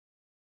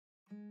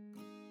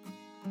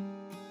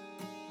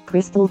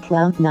Crystal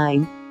Cloud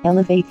 9,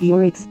 elevate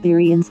your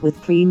experience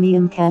with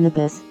premium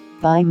cannabis,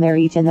 by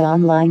Marijuana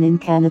online in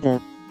Canada.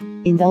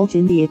 Indulge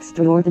in the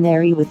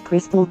extraordinary with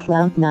Crystal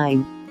Cloud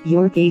 9,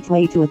 your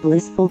gateway to a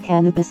blissful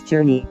cannabis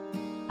journey.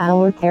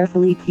 Our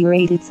carefully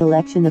curated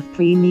selection of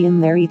premium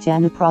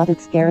marijuana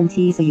products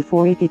guarantees a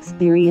euphoric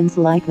experience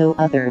like no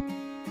other.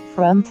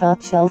 From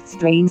top-shelf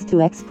strains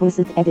to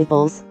exquisite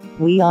edibles,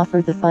 we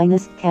offer the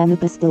finest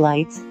cannabis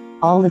delights,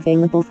 all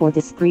available for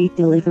discreet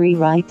delivery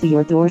right to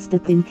your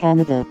doorstep in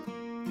Canada.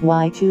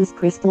 Why choose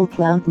Crystal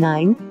Cloud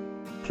 9?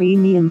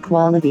 Premium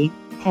quality,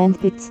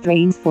 hand-picked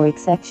strains for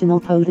exceptional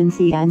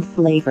potency and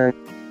flavor.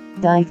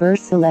 Diverse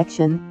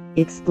selection,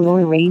 explore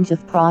a range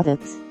of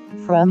products,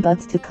 from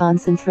buds to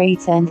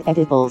concentrates and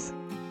edibles.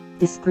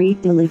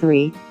 Discreet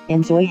delivery,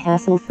 enjoy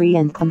hassle-free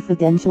and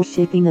confidential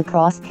shipping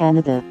across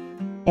Canada.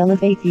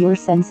 Elevate your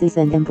senses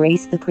and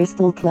embrace the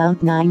Crystal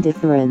Cloud 9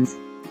 difference.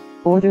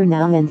 Order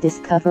now and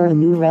discover a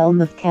new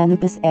realm of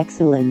cannabis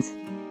excellence.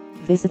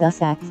 Visit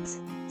us at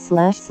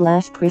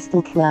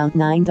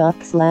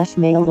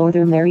 //crystalcloud9.com/mail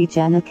order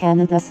Marijuana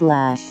Canada /